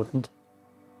weren't important.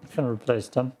 I can replace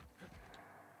them.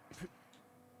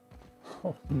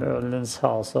 Oh, Merlin's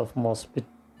House of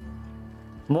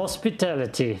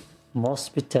Hospitality.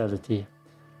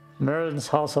 Merlin's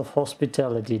House of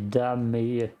Hospitality. Damn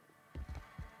me.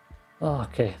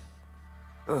 Okay.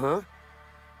 Uh-huh.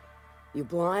 You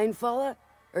blind, fella?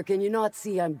 Or can you not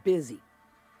see I'm busy?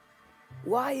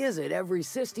 Why is it every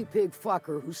sissy pig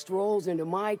fucker who strolls into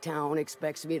my town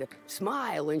expects me to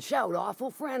smile and shout awful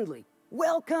friendly?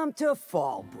 Welcome to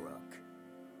Fallbrook.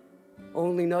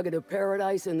 Only nugget of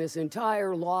paradise in this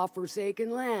entire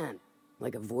law-forsaken land.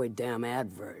 Like a void damn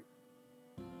advert.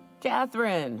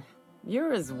 Catherine,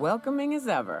 you're as welcoming as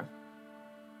ever.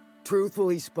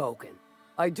 Truthfully spoken,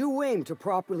 I do aim to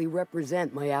properly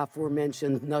represent my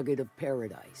aforementioned nugget of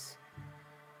paradise.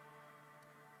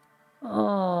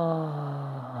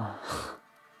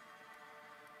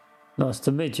 Nice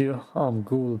to meet you. I'm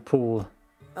Ghoulpool.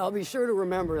 I'll be sure to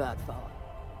remember that, fella.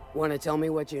 Want to tell me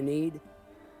what you need?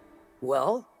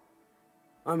 Well,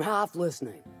 I'm half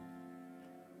listening.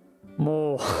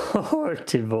 More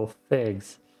horrible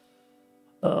things.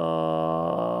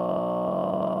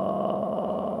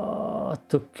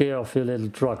 Took care of your little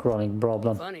truck running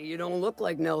problem. Funny, you don't look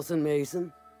like Nelson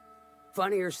Mason.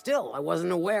 Funnier still, I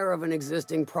wasn't aware of an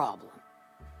existing problem.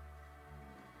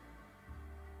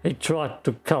 He tried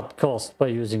to cut costs by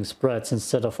using spreads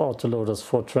instead of autoloaders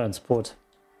for transport.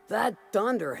 That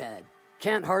dunderhead.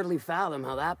 Can't hardly fathom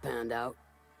how that panned out.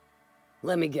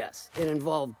 Let me guess, it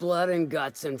involved blood and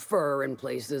guts and fur in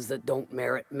places that don't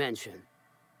merit mention.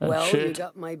 And well, shit. You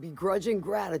got my begrudging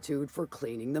gratitude for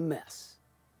cleaning the mess.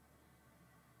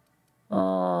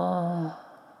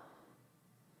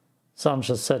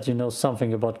 Sanchez said you know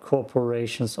something about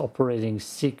corporations operating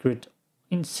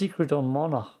in secret on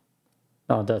Monarch.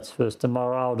 Now that's first the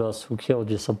Marauders who killed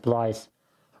your supplies.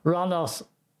 Runners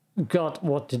got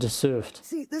what they deserved.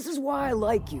 See, this is why I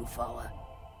like you, fella.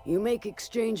 You make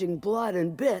exchanging blood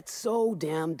and bits so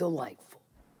damn delightful.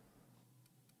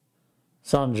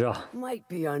 Sanja. Might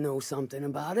be I know something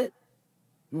about it.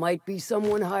 Might be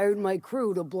someone hired my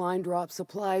crew to blind drop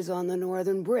supplies on the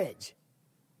Northern Bridge.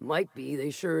 Might be they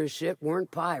sure as shit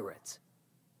weren't pirates.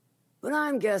 But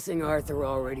I'm guessing Arthur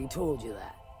already told you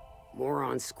that.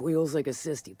 Moron squeals like a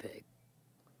sissy pig.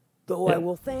 Though I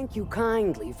will thank you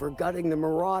kindly for gutting the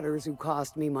marauders who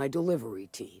cost me my delivery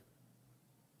team.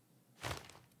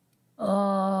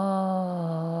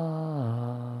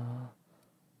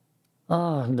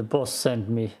 The boss sent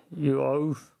me. You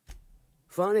oaf.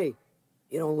 Funny.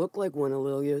 You don't look like one of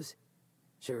Lilia's.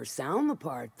 Sure sound the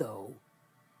part, though.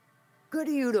 Good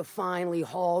of you to finally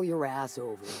haul your ass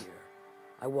over here.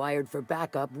 I wired for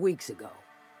backup weeks ago.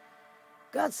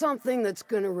 Got something that's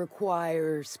gonna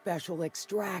require special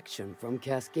extraction from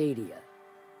Cascadia.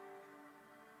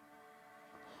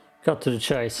 Cut to the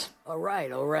chase. All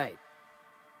right.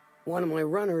 One of my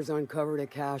runners uncovered a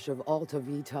cache of Alta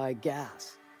Vitae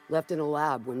gas, left in a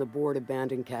lab when the board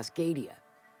abandoned Cascadia.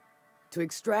 To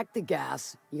extract the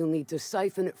gas, you'll need to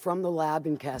siphon it from the lab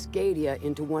in Cascadia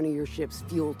into one of your ship's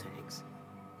fuel tanks.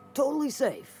 Totally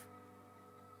safe.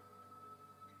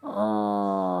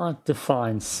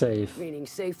 Define safe. Meaning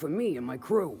safe for me and my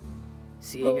crew.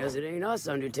 Seeing as it ain't us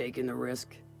undertaking the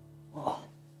risk.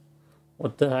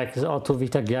 What the heck is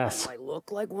Autovita gas? I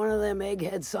look like one of them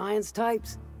egghead science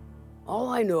types. All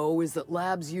I know is that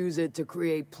labs use it to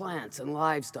create plants and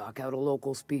livestock out of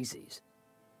local species.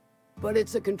 But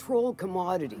it's a controlled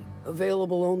commodity,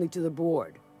 available only to the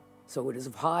board, so it is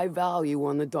of high value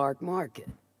on the dark market.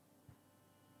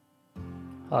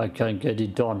 I can get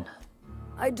it done.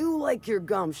 I do like your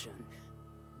gumption,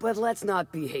 but let's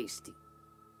not be hasty.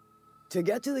 To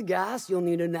get to the gas, you'll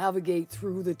need to navigate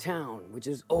through the town, which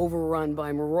is overrun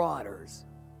by marauders.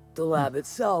 The lab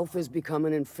itself has become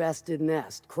an infested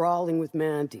nest, crawling with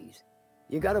mantis.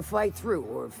 You gotta fight through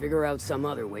or figure out some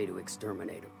other way to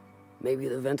exterminate them. Maybe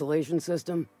the ventilation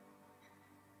system?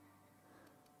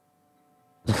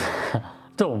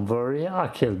 Don't worry, I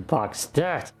killed Bugs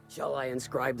dead. Shall I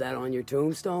inscribe that on your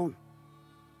tombstone?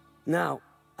 Now,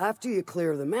 after you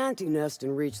clear the mantis nest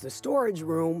and reach the storage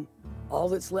room, all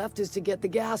that's left is to get the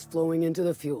gas flowing into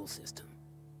the fuel system.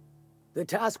 The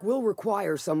task will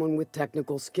require someone with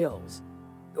technical skills.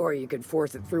 Or you could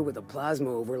force it through with a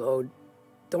plasma overload.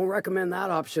 Don't recommend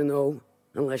that option, though,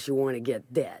 unless you want to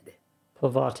get dead.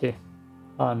 Pavati.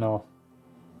 I know.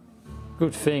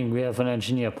 Good thing we have an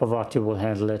engineer. Pavati will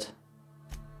handle it.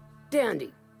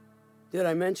 Dandy. Did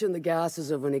I mention the gas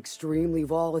is of an extremely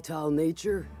volatile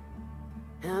nature?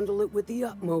 Handle it with the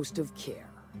utmost of care.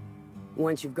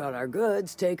 Once you've got our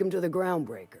goods, take them to the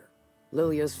groundbreaker.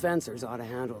 Lilia's fencers ought to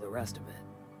handle the rest of it.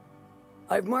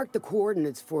 I've marked the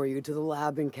coordinates for you to the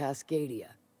lab in Cascadia.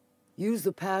 Use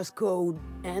the passcode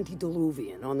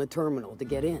Antediluvian on the terminal to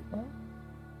get in.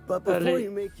 But before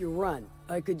you make your run,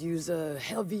 I could use a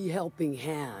heavy helping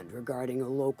hand regarding a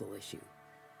local issue.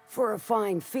 For a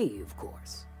fine fee, of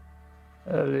course.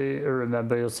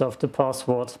 Remember yourself the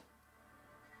password.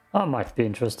 I might be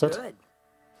interested. Good.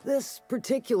 This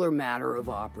particular matter of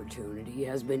opportunity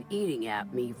has been eating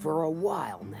at me for a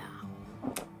while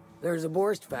now. There's a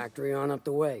Borst factory on up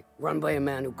the way, run by a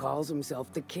man who calls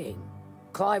himself the King.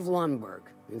 Clive Lundberg,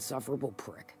 insufferable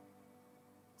prick.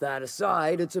 That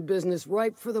aside, it's a business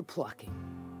ripe for the plucking.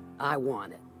 I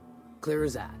want it. Clear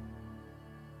as that.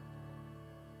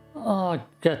 I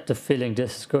get the feeling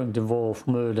this is going to involve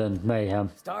murder and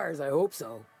mayhem. Stars, I hope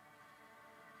so.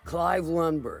 Clive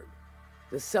Lundberg,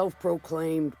 the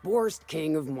self-proclaimed Borst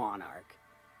King of Monarch,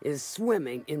 is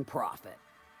swimming in profit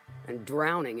and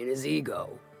drowning in his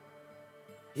ego.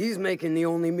 He's making the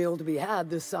only meal to be had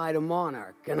this side of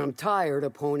Monarch, and I'm tired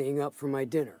of ponying up for my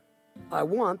dinner. I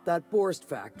want that Borst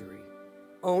factory,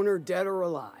 owner dead or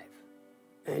alive.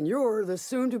 And you're the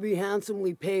soon-to-be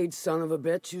handsomely paid son of a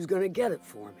bitch who's gonna get it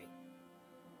for me.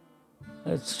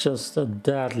 It's just a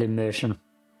deadly mission.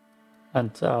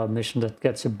 And a mission that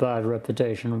gets a bad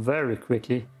reputation very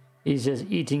quickly. Easy as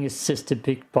eating a sister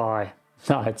pig pie.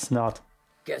 No, it's not.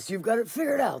 Guess you've got it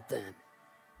figured out then.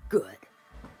 Good.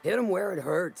 Hit him where it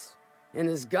hurts. And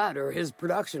his gut or his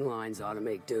production lines ought to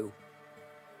make do.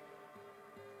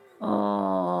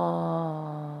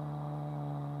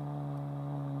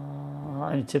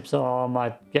 Any tips how I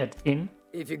might get in?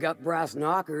 If you got brass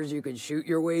knockers, you could shoot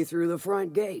your way through the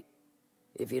front gate.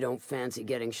 If you don't fancy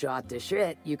getting shot to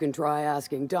shit, you can try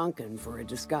asking Duncan for a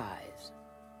disguise.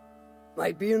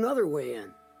 Might be another way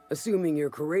in, assuming you're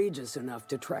courageous enough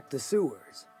to trek the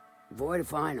sewers. Void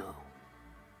if I know.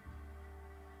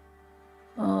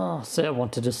 Say I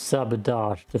wanted to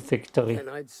sabotage the victory. And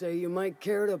I'd say you might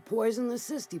care to poison the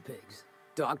cysty pigs,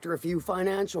 doctor a few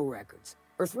financial records,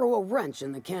 or throw a wrench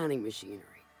in the canning machinery.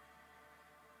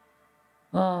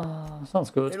 Sounds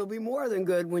good. It'll be more than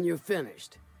good when you're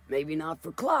finished. Maybe not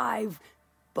for Clive,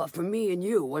 but for me and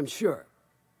you, I'm sure.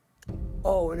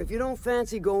 Oh, and if you don't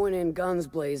fancy going in guns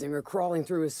blazing or crawling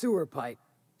through a sewer pipe,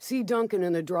 see Duncan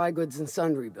in the dry goods and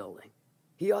sundry building.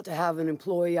 He ought to have an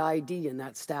employee ID in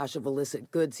that stash of illicit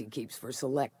goods he keeps for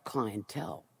select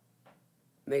clientele.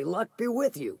 May luck be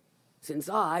with you, since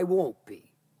I won't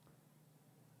be.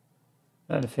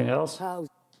 Anything else?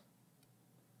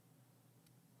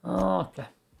 Okay.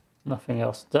 Nothing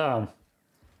else. Damn.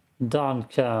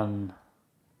 Duncan.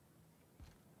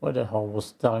 Where the hell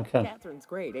was Duncan? Catherine's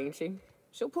great, ain't she?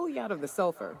 She'll pull you out of the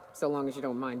sulfur, so long as you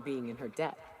don't mind being in her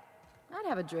debt. I'd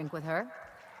have a drink with her,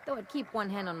 though I'd keep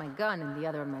one hand on my gun and the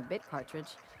other on my bit cartridge.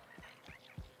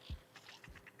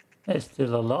 He's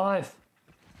still alive.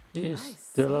 He's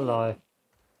still alive.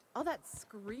 All that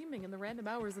screaming in the random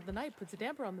hours of the night puts a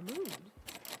damper on the mood.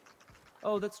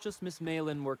 Oh, that's just Miss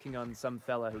Malin working on some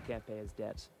fella who can't pay his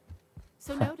debts.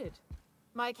 So noted.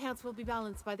 My accounts will be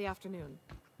balanced by the afternoon.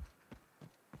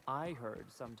 I heard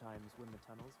sometimes when the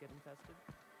tunnels get infested.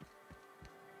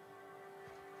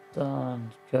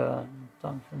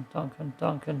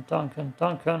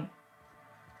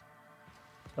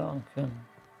 Duncan.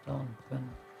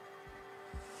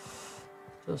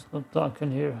 There's no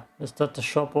Duncan here. Is that the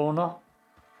shop owner?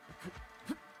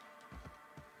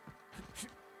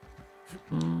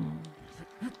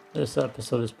 This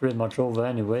episode is pretty much over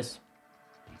anyways.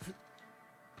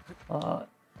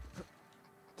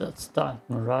 That's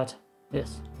Duncan, right?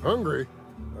 Yes. Hungry?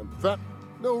 I'm fat.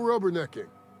 No rubbernecking.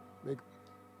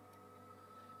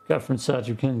 Catherine said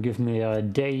you can give me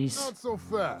days. Not so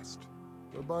fast.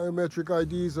 The biometric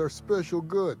IDs are special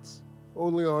goods.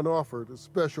 Only on offer to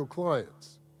special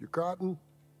clients. You cotton?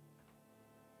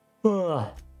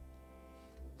 Then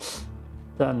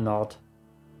not.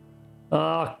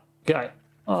 Okay.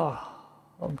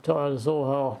 I'm tired as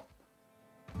all hell.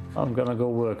 I'm gonna go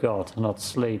work out, not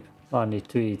sleep. I need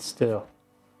to eat still.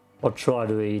 Or try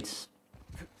to eat.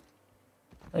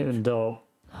 Even though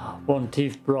one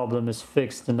teeth problem is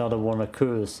fixed, another one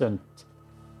occurs, and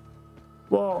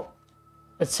well,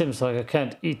 it seems like I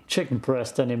can't eat chicken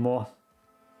breast anymore.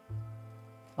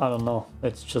 I don't know,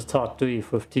 it's just hard to eat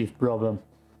with teeth problem.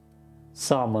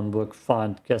 Salmon worked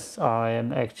fine, guess I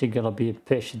am actually gonna be a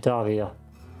pescatarian.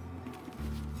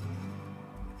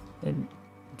 In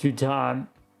due time.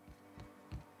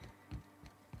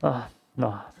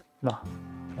 No.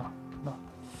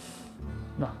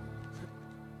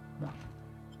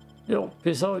 Yo,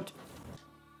 peace out.